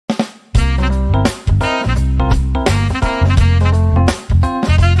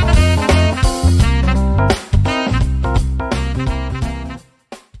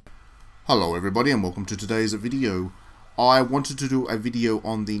Hello everybody and welcome to today's video. I wanted to do a video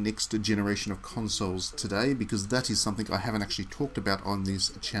on the next generation of consoles today because that is something I haven't actually talked about on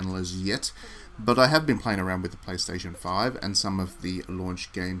this channel as yet, but I have been playing around with the PlayStation 5 and some of the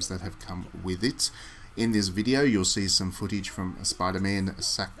launch games that have come with it. In this video you'll see some footage from Spider-Man,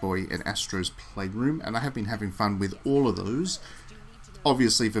 Sackboy and Astro's Playroom, and I have been having fun with all of those.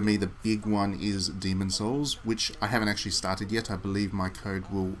 Obviously for me the big one is Demon's Souls, which I haven't actually started yet. I believe my code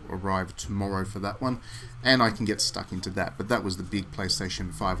will arrive tomorrow for that one, and I can get stuck into that. But that was the big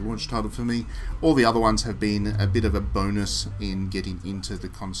PlayStation 5 launch title for me. All the other ones have been a bit of a bonus in getting into the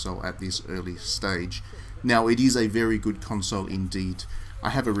console at this early stage. Now it is a very good console indeed.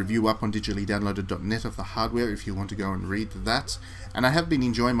 I have a review up on digitallydownloaded.net of the hardware if you want to go and read that, and I have been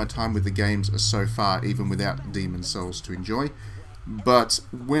enjoying my time with the games so far, even without Demon's Souls to enjoy. But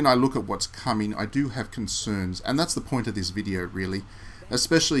when I look at what's coming, I do have concerns, and that's the point of this video really,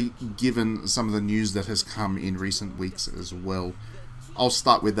 especially given some of the news that has come in recent weeks as well. I'll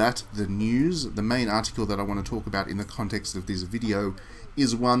start with that, the news. The main article that I want to talk about in the context of this video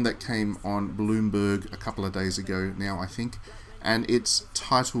is one that came on Bloomberg a couple of days ago now, I think, and it's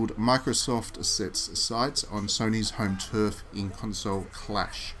titled "Microsoft Sets Sights on Sony's Home Turf in Console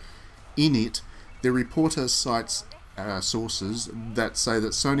Clash." In it, the reporter cites sources that say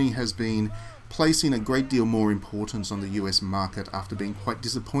that Sony has been placing a great deal more importance on the US market after being quite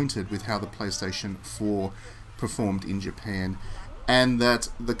disappointed with how the PlayStation 4 performed in Japan, and that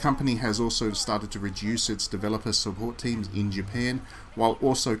the company has also started to reduce its developer support teams in Japan while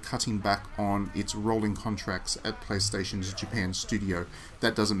also cutting back on its rolling contracts at PlayStation's Japan studio.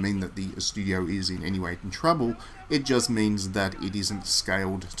 That doesn't mean that the studio is in any way in trouble, it just means that it isn't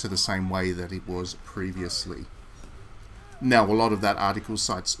scaled to the same way that it was previously. Now, a lot of that article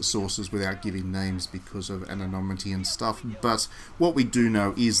cites sources without giving names because of anonymity and stuff, but what we do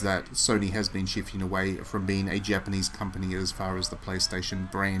know is that Sony has been shifting away from being a Japanese company as far as the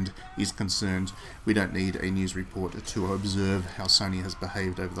PlayStation brand is concerned. We don't need a news report to observe how Sony has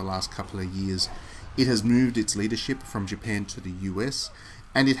behaved over the last couple of years. It has moved its leadership from Japan to the US,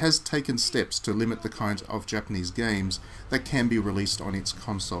 and it has taken steps to limit the kinds of Japanese games that can be released on its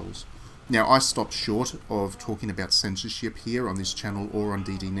consoles. Now, I stopped short of talking about censorship here on this channel or on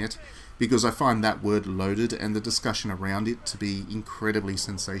DDNet because I find that word loaded and the discussion around it to be incredibly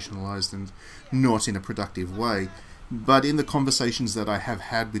sensationalized and not in a productive way. But in the conversations that I have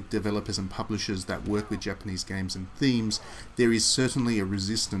had with developers and publishers that work with Japanese games and themes, there is certainly a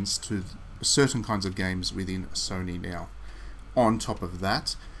resistance to certain kinds of games within Sony now. On top of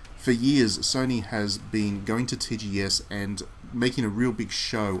that, for years, Sony has been going to TGS and making a real big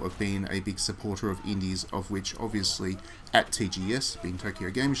show of being a big supporter of indies, of which obviously at TGS, being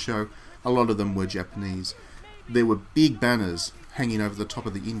Tokyo Game Show, a lot of them were Japanese. There were big banners hanging over the top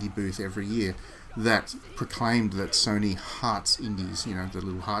of the indie booth every year that proclaimed that Sony hearts indies, you know, the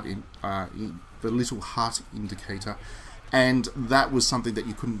little heart indicator. And that was something that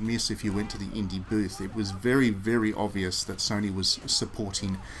you couldn't miss if you went to the indie booth. It was very, very obvious that Sony was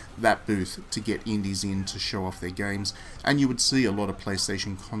supporting that booth to get indies in to show off their games. And you would see a lot of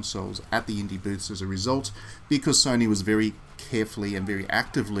PlayStation consoles at the indie booths as a result, because Sony was very carefully and very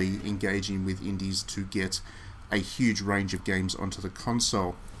actively engaging with indies to get a huge range of games onto the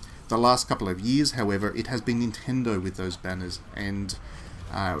console. The last couple of years, however, it has been Nintendo with those banners. And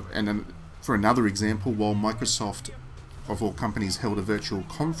for another example, while Microsoft of all companies held a virtual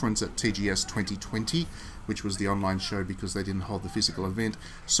conference at TGS 2020, which was the online show because they didn't hold the physical event,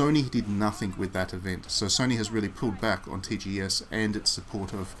 Sony did nothing with that event. So Sony has really pulled back on TGS and its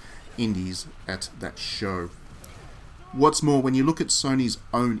support of indies at that show. What's more, when you look at Sony's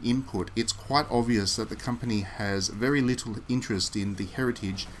own input, it's quite obvious that the company has very little interest in the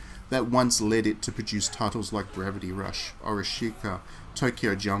heritage that once led it to produce titles like Gravity Rush, Orishika,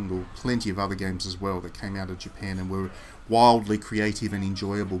 Tokyo Jungle, plenty of other games as well that came out of Japan and were wildly creative and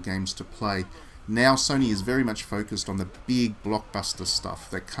enjoyable games to play. Now Sony is very much focused on the big blockbuster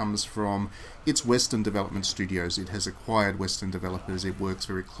stuff that comes from its Western development studios. It has acquired Western developers, it works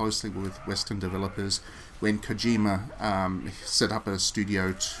very closely with Western developers. When Kojima set up a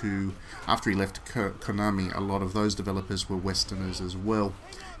studio after he left Konami, a lot of those developers were Westerners as well.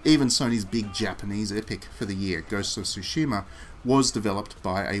 Even Sony's big Japanese epic for the year, Ghost of Tsushima, was developed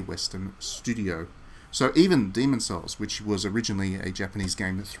by a Western studio. So even Demon's Souls, which was originally a Japanese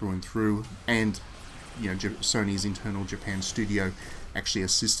game through and through, and Sony's internal Japan studio actually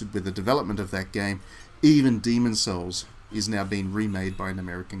assisted with the development of that game, even Demon's Souls is now being remade by an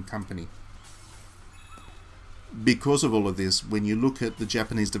American company. Because of all of this, when you look at the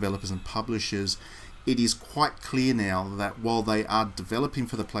Japanese developers and publishers, it is quite clear now that while they are developing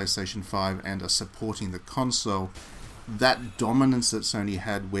for the PlayStation 5 and are supporting the console, that dominance that Sony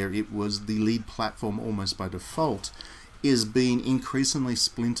had, where it was the lead platform almost by default, is being increasingly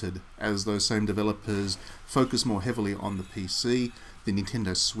splintered as those same developers focus more heavily on the PC, the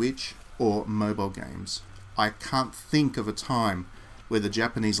Nintendo Switch, or mobile games. I can't think of a time where the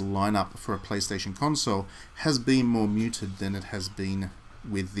Japanese lineup for a PlayStation console has been more muted than it has been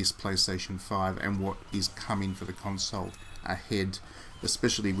with this PlayStation 5 and what is coming for the console ahead,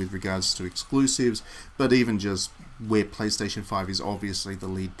 especially with regards to exclusives, but even just where PlayStation 5 is obviously the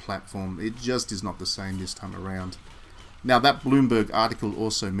lead platform. It just is not the same this time around. Now, that Bloomberg article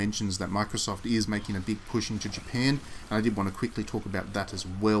also mentions that Microsoft is making a big push into Japan, and I did want to quickly talk about that as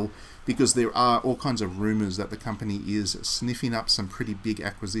well, because there are all kinds of rumors that the company is sniffing up some pretty big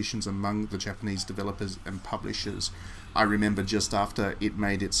acquisitions among the Japanese developers and publishers. I remember just after it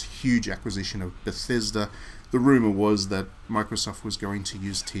made its huge acquisition of Bethesda, the rumor was that Microsoft was going to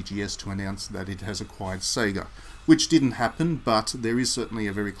use TGS to announce that it has acquired Sega, which didn't happen, but there is certainly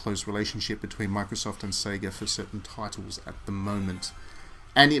a very close relationship between Microsoft and Sega for certain titles at the moment.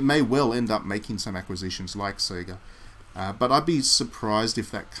 And it may well end up making some acquisitions like Sega. But I'd be surprised if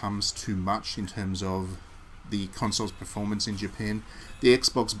that comes too much in terms of the console's performance in Japan. The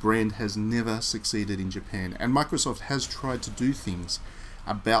Xbox brand has never succeeded in Japan, and Microsoft has tried to do things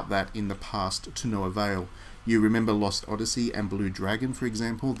about that in the past to no avail. You remember Lost Odyssey and Blue Dragon, for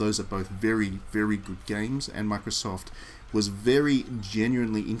example. Those are both very, very good games, and Microsoft was very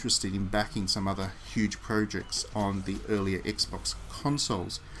genuinely interested in backing some other huge projects on the earlier Xbox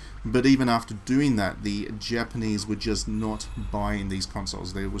consoles. But even after doing that, the Japanese were just not buying these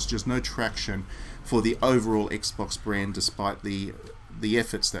consoles. There was just no traction for the overall Xbox brand, despite the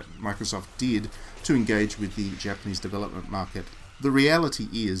efforts that Microsoft did to engage with the Japanese development market. The reality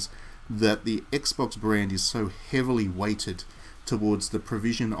is that the Xbox brand is so heavily weighted towards the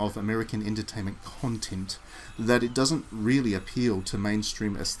provision of American entertainment content that it doesn't really appeal to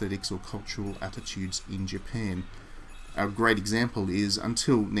mainstream aesthetics or cultural attitudes in Japan. A great example is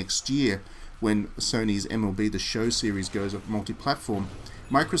until next year, when Sony's MLB The Show series goes multi-platform,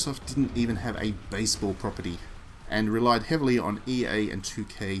 Microsoft didn't even have a baseball property and relied heavily on EA and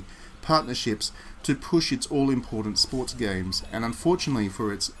 2K partnerships to push its all-important sports games, and unfortunately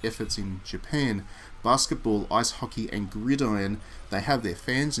for its efforts in Japan, basketball, ice hockey and gridiron, they have their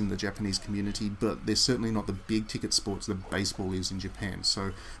fans in the Japanese community, but they're certainly not the big ticket sports that baseball is in Japan,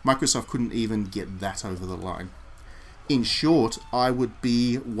 so Microsoft couldn't even get that over the line. In short, I would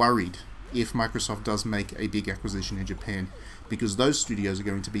be worried if Microsoft does make a big acquisition in Japan, because those studios are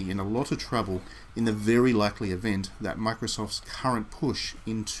going to be in a lot of trouble in the very likely event that Microsoft's current push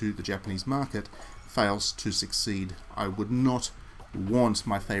into the Japanese market fails to succeed. I would not want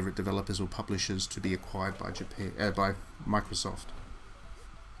my favorite developers or publishers to be acquired by Microsoft.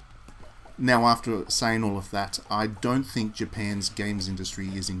 Now, after saying all of that, I don't think Japan's games industry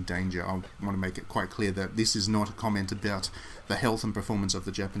is in danger. I want to make it quite clear that this is not a comment about the health and performance of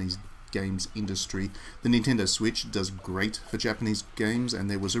the Japanese games industry. The Nintendo Switch does great for Japanese games, and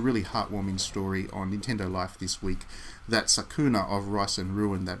there was a really heartwarming story on Nintendo Life this week that Sakuna of Rice and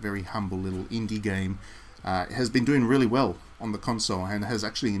Ruin, that very humble little indie game, has been doing really well on the console and has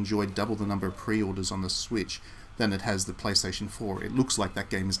actually enjoyed double the number of pre-orders on the Switch than it has the PlayStation 4. It looks like that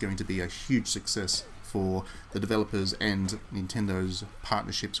game is going to be a huge success for the developers and Nintendo's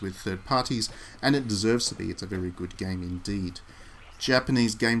partnerships with third parties, and it deserves to be. It's a very good game indeed.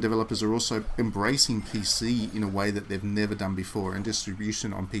 Japanese game developers are also embracing PC in a way that they've never done before, and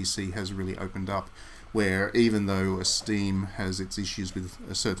distribution on PC has really opened up, where even though Steam has its issues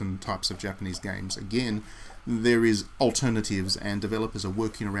with certain types of Japanese games, again, there is alternatives and developers are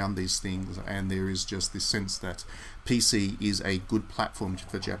working around these things, and there is just this sense that PC is a good platform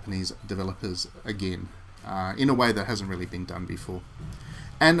for Japanese developers again, in a way that hasn't really been done before.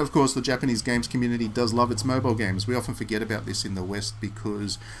 And of course, the Japanese games community does love its mobile games. We often forget about this in the West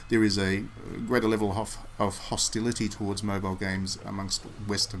because there is a greater level of hostility towards mobile games amongst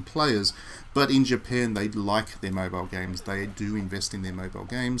Western players. But in Japan, they like their mobile games. They do invest in their mobile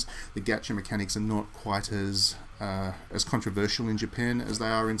games. The gacha mechanics are not quite as controversial in Japan as they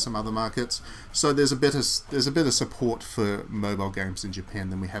are in some other markets. So there's a better support for mobile games in Japan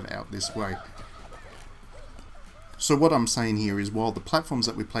than we have out this way. So what I'm saying here is, while the platforms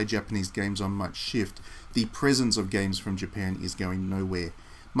that we play Japanese games on might shift, the presence of games from Japan is going nowhere.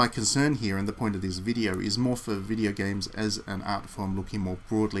 My concern here, and the point of this video, is more for video games as an art form, looking more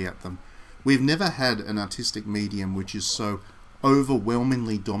broadly at them. We've never had an artistic medium which is so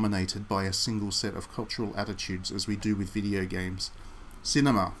overwhelmingly dominated by a single set of cultural attitudes as we do with video games.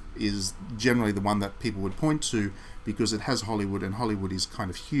 cinema is generally the one that people would point to because it has Hollywood, and Hollywood is kind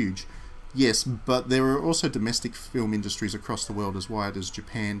of huge. Yes, but there are also domestic film industries across the world as wide as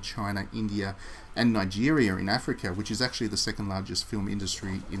Japan, China, India, and Nigeria in Africa, which is actually the second largest film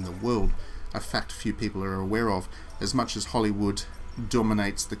industry in the world. A fact few people are aware of. As much as Hollywood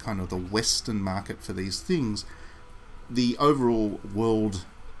dominates the kind of the Western market for these things, the overall world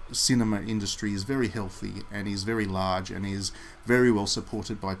cinema industry is very healthy and is very large and is very well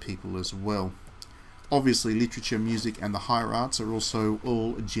supported by people as well. Obviously, literature, music, and the higher arts are also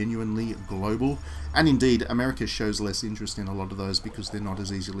all genuinely global, and indeed, America shows less interest in a lot of those because they're not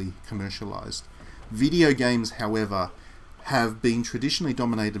as easily commercialized. Video games, however, have been traditionally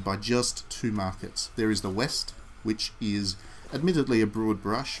dominated by just two markets. There is the West, which is admittedly a broad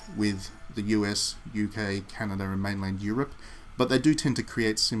brush with the US, UK, Canada, and mainland Europe, but they do tend to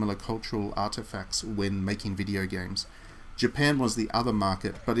create similar cultural artifacts when making video games. Japan was the other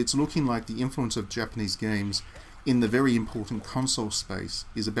market, but it's looking like the influence of Japanese games in the very important console space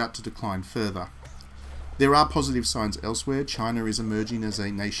is about to decline further. There are positive signs elsewhere. China is emerging as a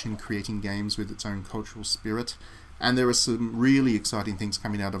nation creating games with its own cultural spirit, and there are some really exciting things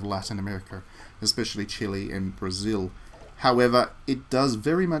coming out of Latin America, especially Chile and Brazil. However, it does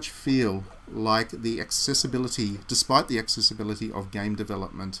very much feel like the accessibility, despite the accessibility of game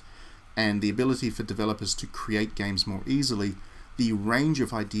development, and the ability for developers to create games more easily, the range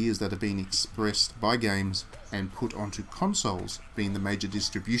of ideas that are being expressed by games and put onto consoles, being the major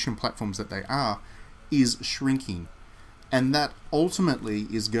distribution platforms that they are, is shrinking. And that ultimately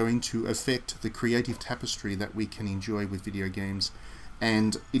is going to affect the creative tapestry that we can enjoy with video games.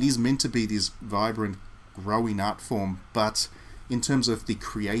 And it is meant to be this vibrant, growing art form, but in terms of the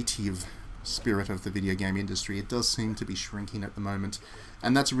creative spirit of the video game industry, it does seem to be shrinking at the moment,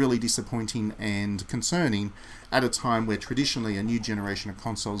 and that's really disappointing and concerning at a time where traditionally a new generation of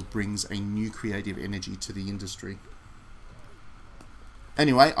consoles brings a new creative energy to the industry.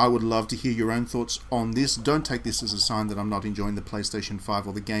 Anyway, I would love to hear your own thoughts on this. Don't take this as a sign that I'm not enjoying the PlayStation 5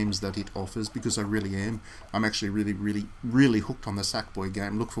 or the games that it offers, because I really am. I'm actually really hooked on the Sackboy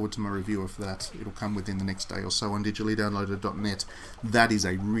game. Look forward to my review of that. It'll come within the next day or so on digitallydownloaded.net. That is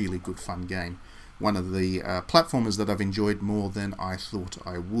a really good fun game. One of the platformers that I've enjoyed more than I thought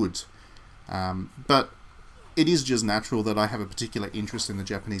I would. But it is just natural that I have a particular interest in the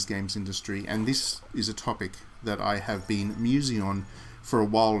Japanese games industry, and this is a topic that I have been musing on for a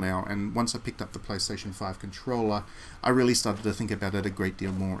while now, and once I picked up the PlayStation 5 controller, I really started to think about it a great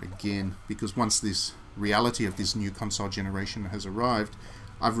deal more again, because once this reality of this new console generation has arrived,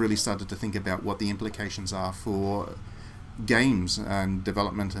 I've really started to think about what the implications are for games and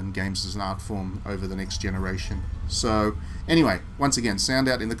development and games as an art form over the next generation. So anyway, once again, sound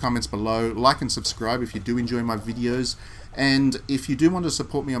out in the comments below, like and subscribe if you do enjoy my videos, and if you do want to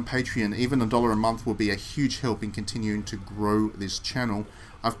support me on Patreon, even $1 a month will be a huge help in continuing to grow this channel.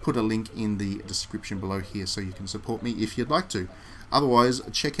 I've put a link in the description below here so you can support me if you'd like to. Otherwise,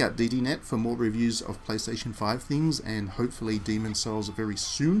 check out DDNet for more reviews of PlayStation 5 things and hopefully Demon's Souls very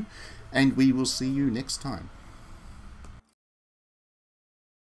soon, and we will see you next time.